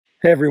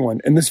Hey everyone,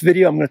 in this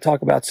video I'm going to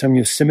talk about some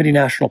Yosemite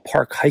National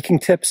Park hiking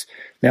tips.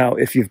 Now,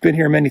 if you've been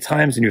here many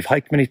times and you've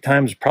hiked many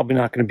times, probably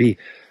not going to be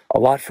a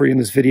lot for you in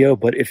this video,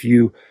 but if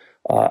you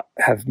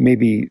have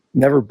maybe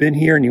never been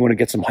here and you want to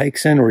get some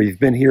hikes in, or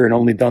you've been here and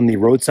only done the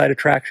roadside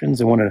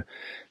attractions and want to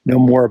know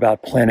more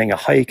about planning a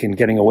hike and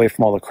getting away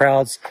from all the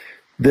crowds,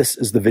 this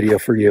is the video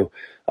for you.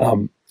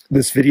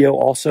 This video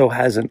also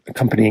has an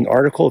accompanying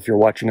article if you're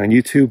watching on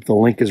YouTube. The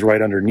link is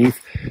right underneath,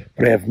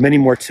 but I have many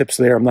more tips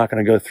there. I'm not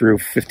going to go through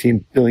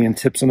 15 billion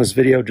tips in this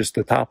video, just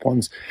the top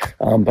ones,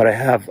 but I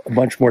have a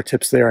bunch more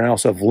tips there, and I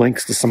also have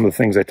links to some of the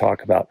things I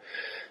talk about.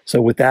 So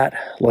with that,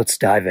 let's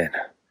dive in.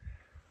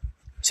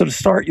 So to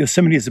start,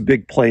 Yosemite is a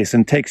big place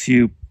and takes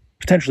you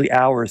potentially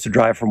hours to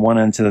drive from one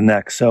end to the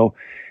next. So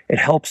it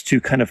helps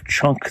to kind of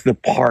chunk the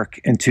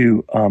park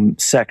into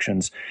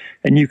sections,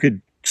 and you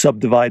could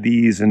subdivide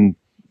these and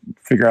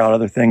figure out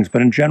other things.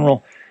 But in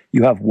general,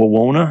 you have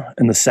Wawona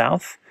in the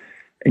south,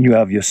 and you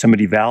have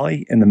Yosemite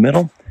Valley in the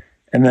middle.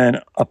 And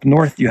then up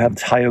north, you have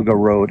Tioga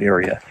Road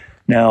area.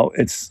 Now,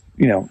 it's,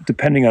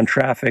 depending on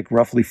traffic,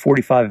 roughly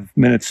 45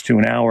 minutes to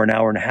an hour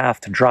and a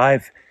half to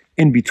drive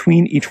in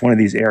between each one of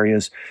these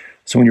areas.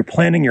 So when you're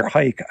planning your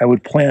hike, I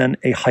would plan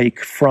a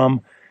hike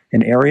from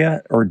an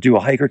area, or do a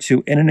hike or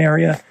two in an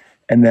area,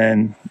 and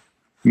then,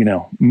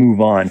 move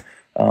on.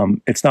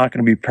 It's not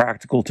going to be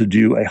practical to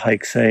do a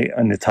hike, say,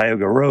 on the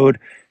Tioga Road,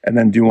 and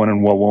then do one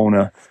in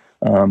Wawona,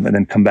 and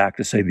then come back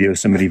to, say, the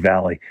Yosemite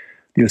Valley.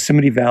 The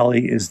Yosemite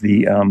Valley is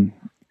the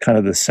kind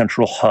of the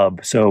central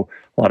hub, so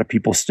a lot of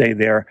people stay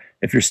there.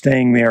 If you're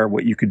staying there,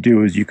 what you could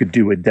do is you could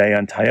do a day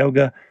on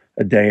Tioga,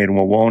 a day in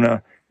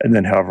Wawona, and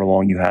then however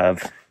long you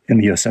have in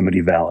the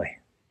Yosemite Valley.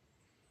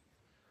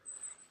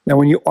 Now,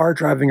 when you are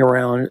driving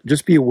around,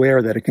 just be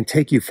aware that it can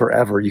take you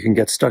forever. You can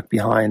get stuck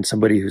behind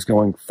somebody who's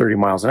going 30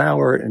 miles an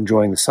hour,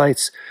 enjoying the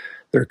sights.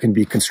 There can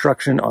be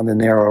construction on the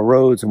narrow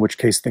roads, in which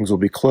case things will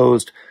be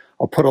closed.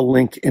 I'll put a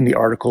link in the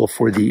article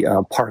for the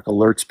park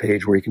alerts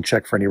page where you can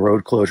check for any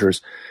road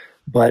closures.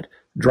 But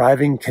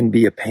driving can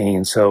be a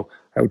pain, so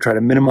I would try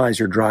to minimize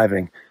your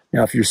driving.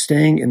 Now, if you're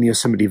staying in the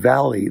Yosemite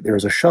Valley,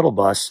 there's a shuttle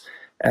bus,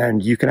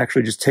 and you can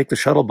actually just take the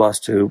shuttle bus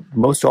to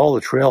most all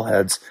the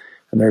trailheads.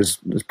 And there's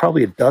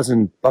probably a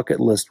dozen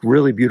bucket list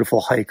really beautiful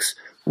hikes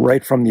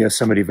right from the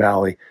Yosemite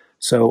Valley.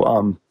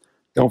 So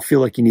don't feel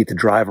like you need to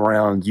drive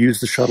around. Use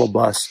the shuttle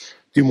bus.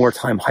 Do more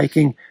time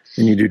hiking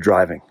than you do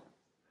driving.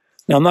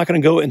 Now, I'm not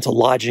going to go into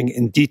lodging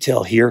in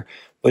detail here,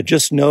 but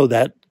just know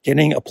that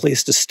getting a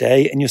place to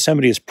stay in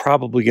Yosemite is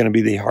probably going to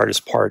be the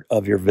hardest part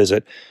of your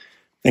visit.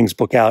 Things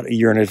book out a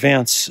year in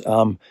advance.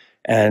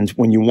 And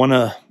when you want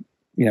to,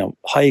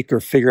 hike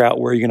or figure out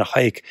where you're going to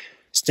hike,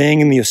 staying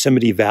in the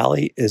Yosemite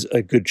Valley is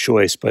a good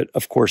choice, but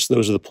of course,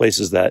 those are the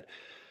places that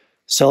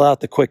sell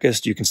out the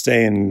quickest. You can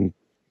stay in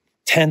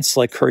tents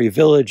like Curry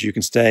Village. You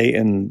can stay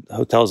in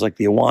hotels like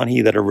the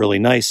Ahwahnee that are really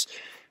nice.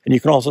 And you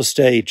can also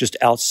stay just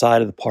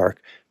outside of the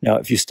park. Now,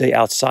 if you stay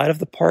outside of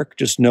the park,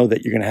 just know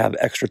that you're going to have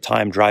extra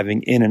time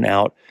driving in and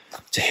out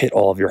to hit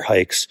all of your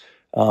hikes.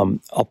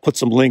 I'll put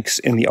some links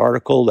in the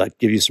article that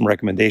give you some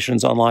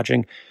recommendations on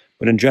lodging.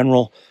 But in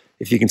general,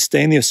 if you can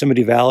stay in the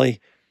Yosemite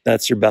Valley,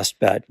 that's your best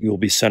bet. You will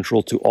be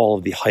central to all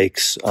of the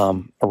hikes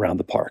around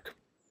the park.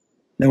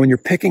 Now, when you're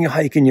picking a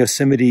hike in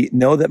Yosemite,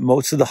 know that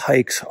most of the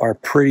hikes are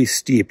pretty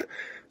steep.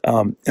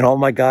 In all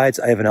my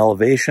guides, I have an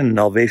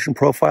elevation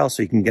profile,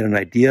 so you can get an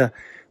idea.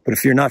 But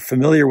if you're not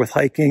familiar with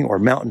hiking or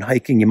mountain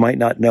hiking, you might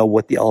not know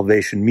what the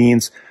elevation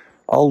means.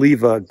 I'll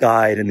leave a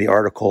guide in the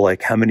article,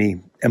 like how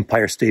many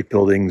Empire State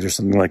Buildings or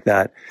something like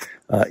that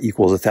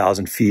equals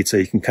 1,000 feet, so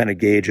you can kind of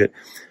gauge it.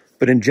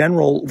 But in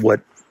general, what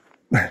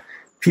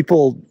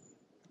people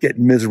get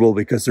miserable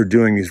because they're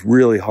doing these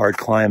really hard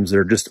climbs that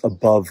are just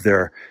above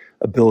their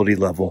ability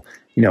level.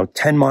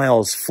 10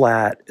 miles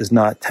flat is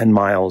not 10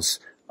 miles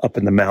up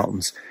in the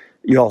mountains.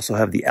 You also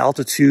have the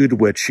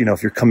altitude, which,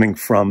 if you're coming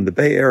from the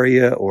Bay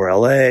Area or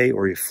LA,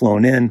 or you've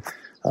flown in,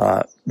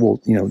 will,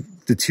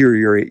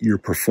 deteriorate your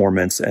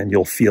performance, and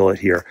you'll feel it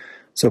here.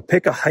 So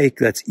pick a hike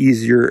that's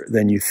easier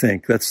than you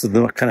think. That's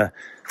the kind of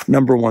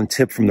number one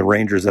tip from the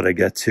rangers that I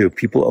get to.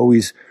 People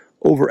always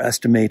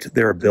overestimate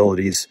their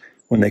abilities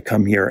when they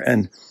come here.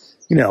 And,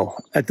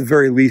 at the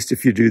very least,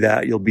 if you do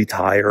that, you'll be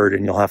tired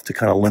and you'll have to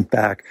kind of limp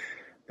back.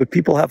 But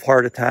people have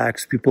heart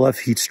attacks, people have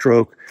heat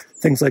stroke,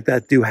 things like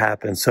that do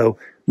happen. So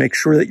make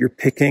sure that you're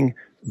picking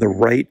the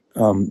right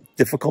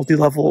difficulty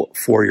level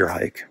for your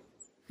hike.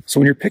 So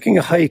when you're picking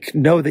a hike,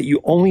 know that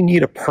you only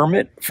need a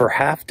permit for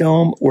Half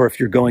Dome, or if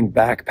you're going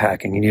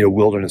backpacking, you need a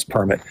wilderness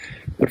permit.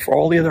 But for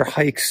all the other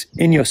hikes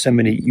in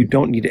Yosemite, you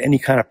don't need any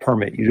kind of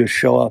permit. You just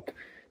show up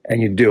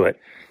and you do it.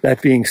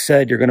 That being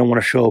said, you're going to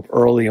want to show up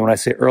early. And when I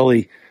say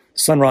early,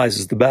 sunrise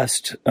is the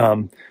best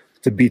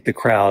to beat the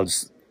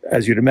crowds.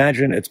 As you'd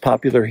imagine, it's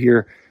popular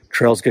here.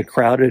 Trails get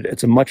crowded.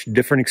 It's a much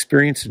different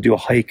experience to do a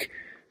hike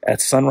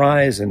at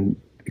sunrise and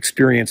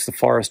experience the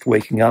forest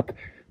waking up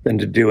than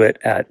to do it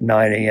at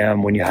 9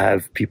 a.m. when you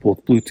have people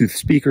with Bluetooth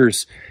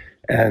speakers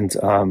and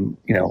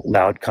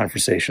loud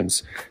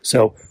conversations.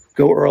 So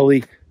go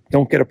early.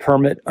 Don't get a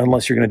permit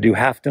unless you're going to do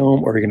Half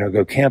Dome or you're going to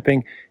go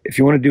camping. If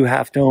you want to do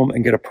Half Dome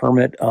and get a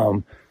permit,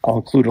 I'll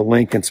include a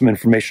link and some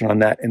information on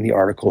that in the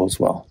article as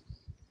well.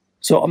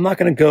 So I'm not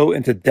going to go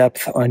into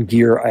depth on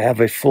gear. I have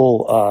a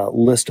full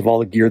list of all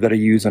the gear that I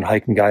use on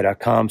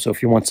HikingGuy.com. So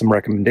if you want some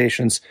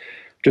recommendations,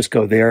 just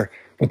go there.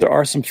 But there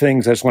are some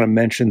things I just want to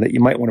mention that you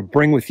might want to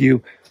bring with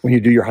you when you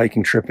do your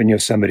hiking trip in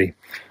Yosemite.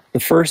 The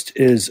first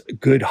is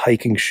good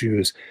hiking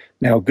shoes.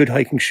 Now, good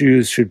hiking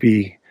shoes should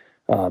be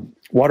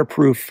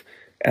waterproof,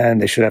 and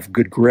they should have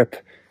good grip.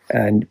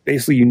 And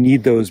basically you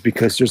need those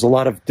because there's a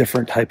lot of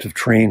different types of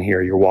terrain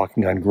here. You're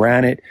walking on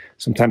granite,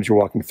 sometimes you're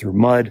walking through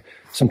mud,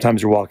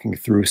 sometimes you're walking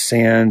through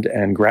sand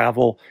and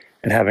gravel,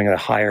 and having a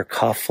higher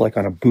cuff like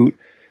on a boot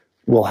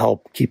will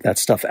help keep that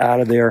stuff out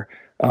of there.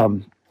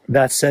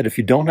 That said, if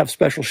you don't have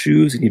special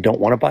shoes and you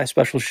don't want to buy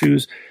special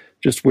shoes,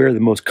 just wear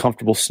the most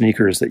comfortable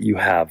sneakers that you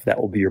have.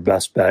 That will be your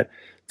best bet.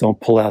 Don't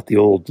pull out the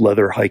old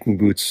leather hiking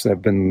boots that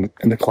have been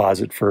in the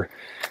closet for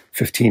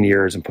 15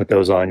 years and put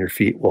those on. Your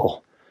feet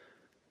will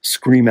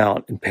scream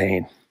out in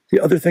pain. The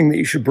other thing that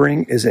you should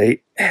bring is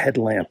a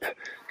headlamp.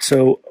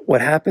 So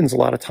what happens a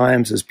lot of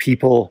times is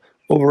people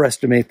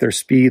overestimate their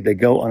speed. They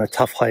go on a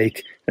tough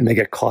hike and they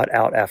get caught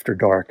out after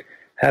dark.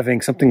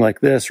 Having something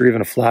like this or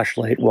even a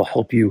flashlight will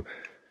help you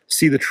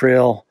see the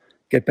trail,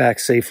 get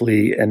back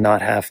safely, and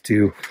not have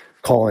to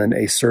call in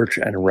a search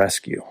and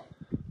rescue.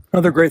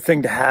 Another great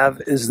thing to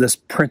have is this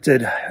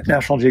printed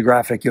National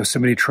Geographic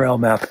Yosemite Trail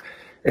map.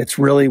 It's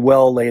really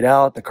well laid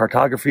out, the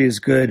cartography is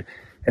good,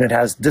 and it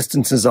has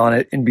distances on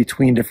it in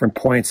between different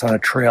points on a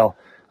trail.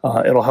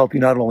 It'll help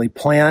you not only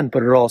plan,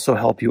 but it'll also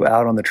help you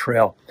out on the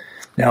trail.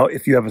 Now,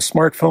 if you have a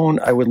smartphone,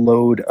 I would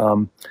load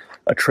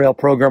a trail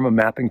program, a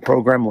mapping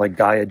program like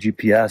Gaia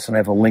GPS, and I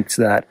have a link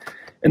to that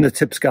in the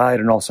tips guide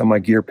and also my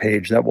gear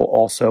page that will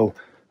also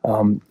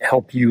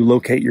help you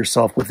locate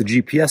yourself with a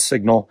GPS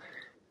signal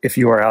if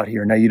you are out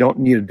here. Now, you don't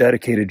need a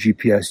dedicated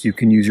GPS. You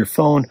can use your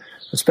phone,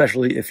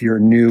 especially if you're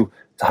new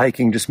to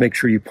hiking. Just make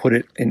sure you put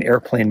it in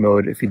airplane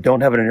mode. If you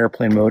don't have it in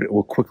airplane mode, it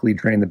will quickly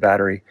drain the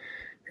battery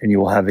and you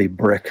will have a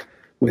brick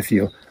with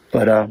you.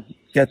 But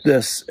get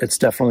this, it's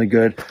definitely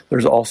good.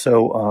 There's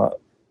also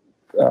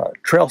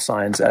trail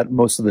signs at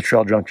most of the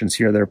trail junctions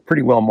here. They're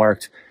pretty well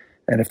marked.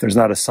 And if there's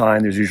not a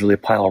sign, there's usually a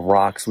pile of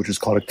rocks, which is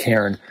called a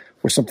cairn,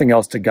 or something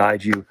else to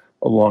guide you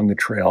along the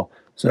trail.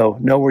 So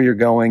know where you're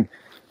going,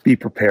 be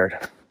prepared.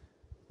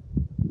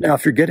 Now,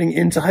 if you're getting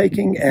into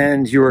hiking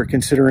and you're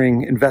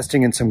considering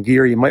investing in some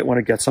gear, you might want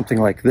to get something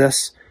like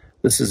this.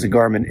 This is a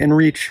Garmin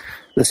InReach.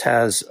 This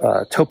has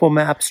topo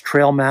maps,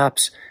 trail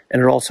maps,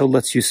 and it also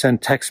lets you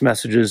send text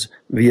messages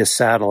via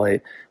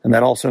satellite. And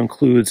that also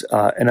includes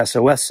an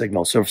SOS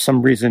signal. So if for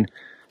some reason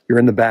you're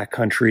in the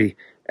backcountry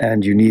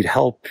and you need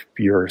help,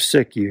 you're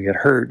sick, you get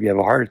hurt, you have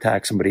a heart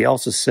attack, somebody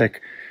else is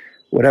sick,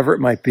 whatever it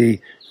might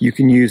be, you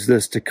can use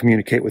this to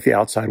communicate with the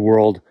outside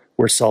world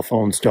where cell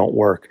phones don't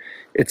work.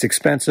 It's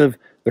expensive.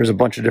 There's a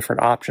bunch of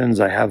different options.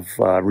 I have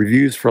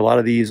reviews for a lot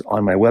of these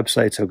on my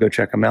website, so go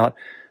check them out.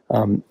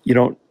 You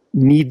don't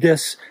need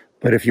this,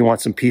 but if you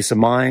want some peace of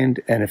mind,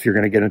 and if you're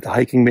going to get into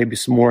hiking maybe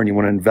some more and you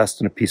want to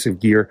invest in a piece of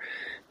gear,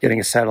 getting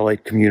a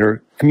satellite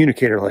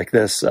communicator like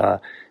this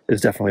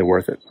is definitely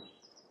worth it.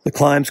 The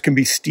climbs can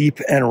be steep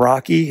and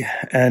rocky,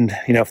 and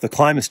if the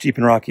climb is steep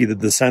and rocky, the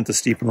descent is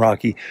steep and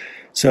rocky.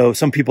 So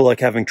some people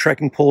like having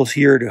trekking poles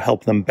here to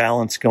help them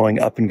balance going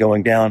up and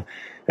going down.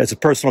 It's a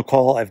personal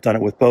call. I've done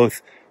it with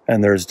both,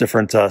 and there's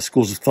different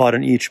schools of thought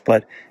in each.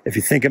 But if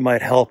you think it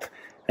might help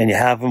and you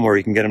have them or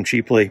you can get them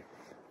cheaply,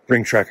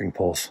 bring trekking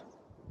poles.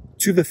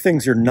 Two of the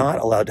things you're not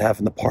allowed to have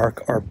in the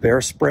park are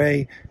bear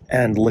spray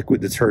and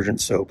liquid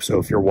detergent soap. So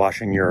if you're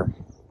washing your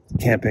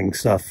camping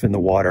stuff in the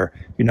water,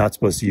 you're not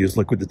supposed to use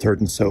liquid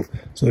detergent soap.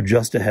 So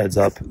just a heads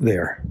up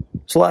there.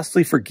 So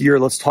lastly, for gear,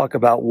 let's talk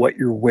about what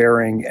you're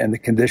wearing and the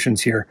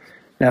conditions here.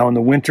 Now in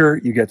the winter,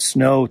 you get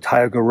snow.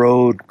 Tioga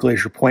Road,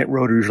 Glacier Point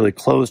Road are usually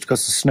closed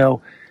because of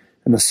snow.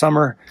 In the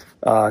summer,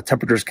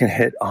 temperatures can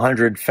hit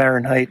 100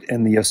 Fahrenheit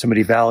in the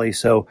Yosemite Valley.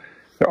 So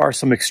there are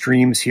some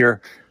extremes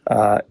here.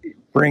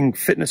 Bring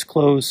fitness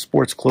clothes,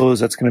 sports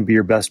clothes. That's going to be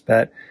your best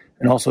bet.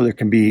 And also there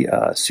can be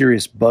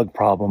serious bug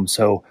problems.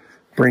 So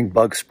bring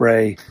bug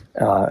spray,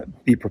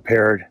 be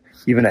prepared.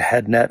 Even a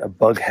head net, a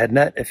bug head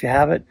net, if you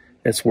have it,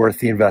 it's worth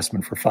the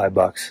investment for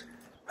 $5.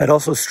 I'd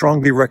also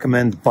strongly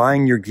recommend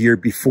buying your gear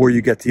before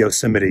you get to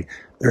Yosemite.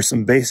 There's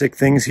some basic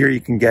things here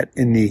you can get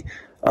in the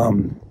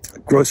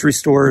grocery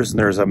stores, and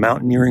there's a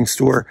mountaineering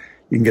store.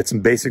 You can get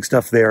some basic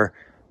stuff there,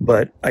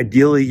 but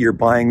ideally you're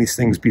buying these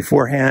things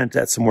beforehand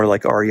at somewhere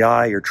like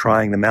REI. You're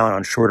trying them out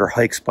on shorter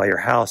hikes by your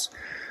house.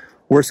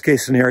 Worst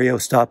case scenario,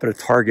 stop at a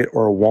Target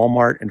or a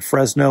Walmart in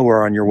Fresno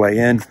or on your way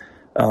in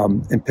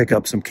and pick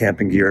up some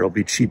camping gear. It'll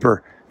be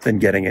cheaper than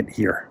getting it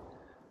here.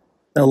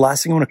 Now, the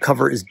last thing I want to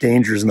cover is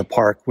dangers in the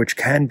park, which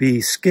can be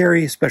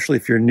scary, especially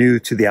if you're new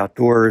to the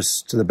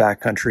outdoors, to the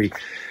backcountry.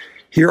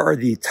 Here are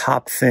the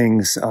top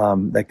things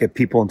that get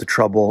people into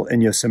trouble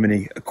in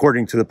Yosemite,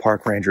 according to the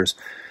park rangers.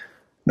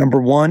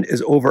 Number one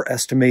is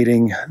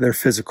overestimating their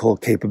physical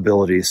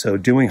capabilities. So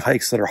doing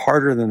hikes that are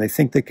harder than they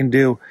think they can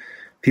do,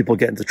 people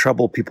get into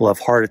trouble, people have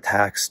heart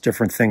attacks,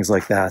 different things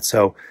like that.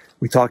 So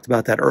We talked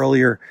about that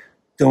earlier.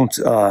 Don't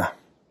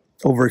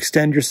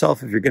overextend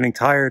yourself if you're getting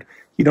tired.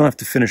 You don't have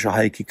to finish a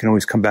hike. You can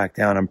always come back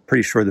down. I'm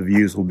pretty sure the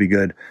views will be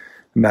good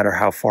no matter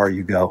how far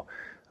you go.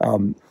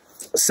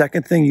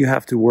 Second thing you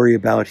have to worry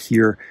about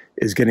here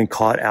is getting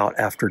caught out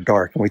after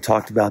dark. And we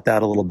talked about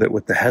that a little bit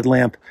with the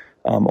headlamp.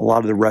 A lot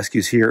of the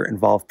rescues here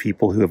involve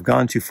people who have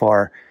gone too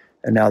far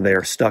and now they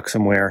are stuck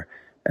somewhere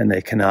and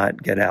they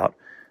cannot get out.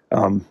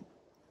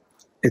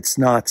 It's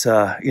not,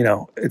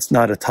 it's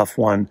not a tough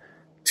one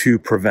to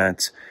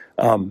prevent.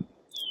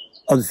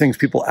 Other things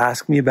people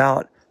ask me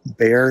about,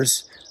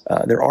 bears.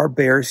 There are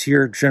bears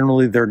here.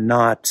 Generally, they're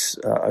not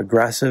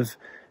aggressive,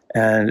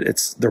 and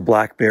they're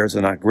black bears.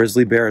 They're not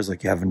grizzly bears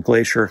like you have in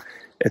Glacier.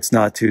 It's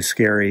not too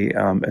scary.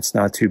 It's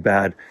not too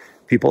bad.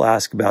 People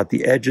ask about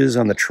the edges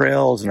on the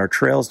trails, and are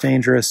trails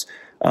dangerous?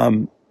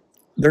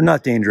 They're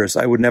not dangerous.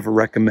 I would never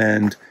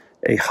recommend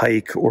a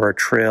hike or a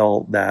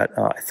trail that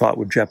I thought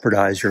would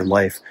jeopardize your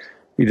life.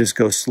 You just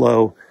go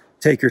slow,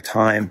 take your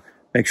time,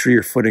 make sure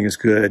your footing is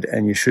good,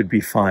 and you should be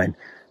fine.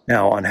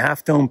 Now, on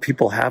Half Dome,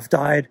 people have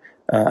died,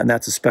 and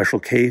that's a special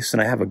case,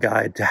 and I have a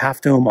guide to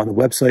Half Dome on the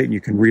website, and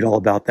you can read all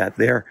about that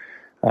there.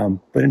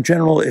 But in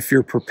general, if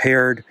you're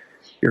prepared,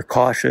 you're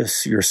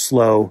cautious, you're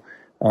slow,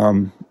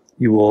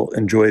 you will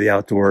enjoy the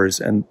outdoors,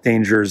 and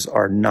dangers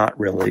are not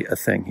really a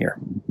thing here.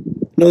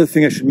 Another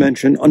thing I should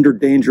mention, under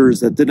dangers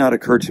that did not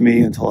occur to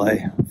me until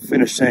I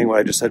finished saying what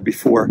I just said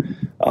before,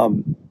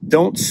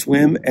 don't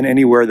swim in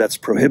anywhere that's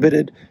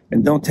prohibited,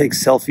 and don't take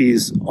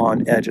selfies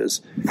on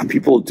edges.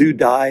 People do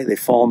die, they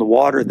fall in the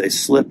water, they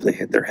slip, they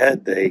hit their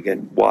head, they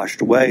get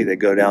washed away, they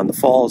go down the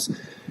falls.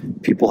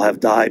 People have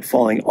died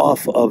falling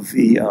off of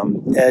the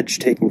edge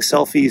taking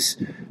selfies.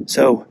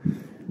 So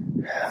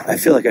I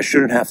feel like I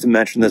shouldn't have to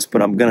mention this,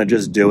 but I'm going to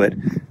just do it.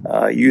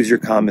 Use your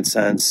common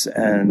sense,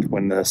 and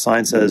when the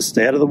sign says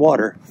stay out of the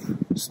water,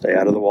 stay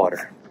out of the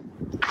water.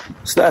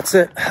 So that's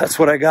it. That's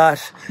what I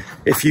got.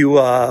 If you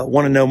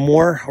want to know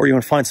more, or you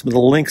want to find some of the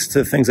links to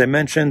the things I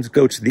mentioned,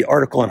 go to the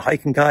article on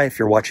Hiking Guy. If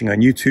you're watching on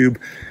YouTube,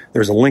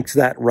 there's a link to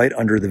that right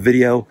under the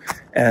video.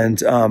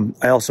 And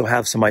I also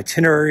have some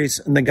itineraries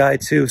in the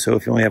guide too. So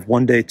if you only have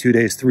 1 day, 2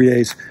 days, 3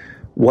 days,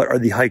 what are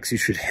the hikes you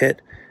should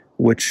hit?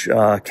 Which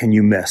can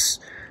you miss?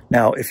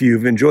 Now, if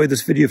you've enjoyed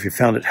this video, if you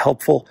found it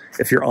helpful,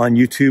 if you're on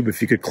YouTube,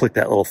 if you could click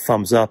that little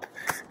thumbs up,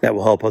 that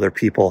will help other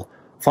people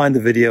find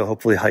the video,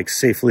 hopefully hike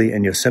safely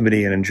in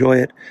Yosemite and enjoy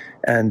it.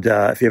 And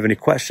if you have any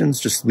questions,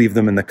 just leave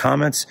them in the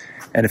comments.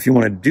 And if you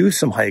want to do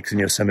some hikes in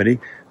Yosemite,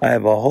 I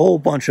have a whole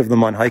bunch of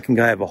them on Hiking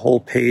Guy. I have a whole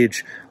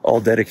page all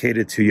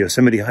dedicated to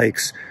Yosemite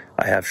hikes.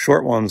 I have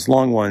short ones,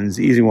 long ones,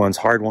 easy ones,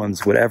 hard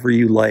ones, whatever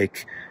you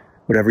like,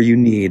 whatever you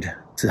need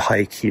to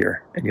hike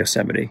here in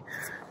Yosemite,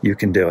 you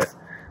can do it.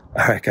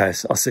 All right,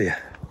 guys, I'll see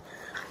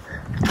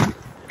you.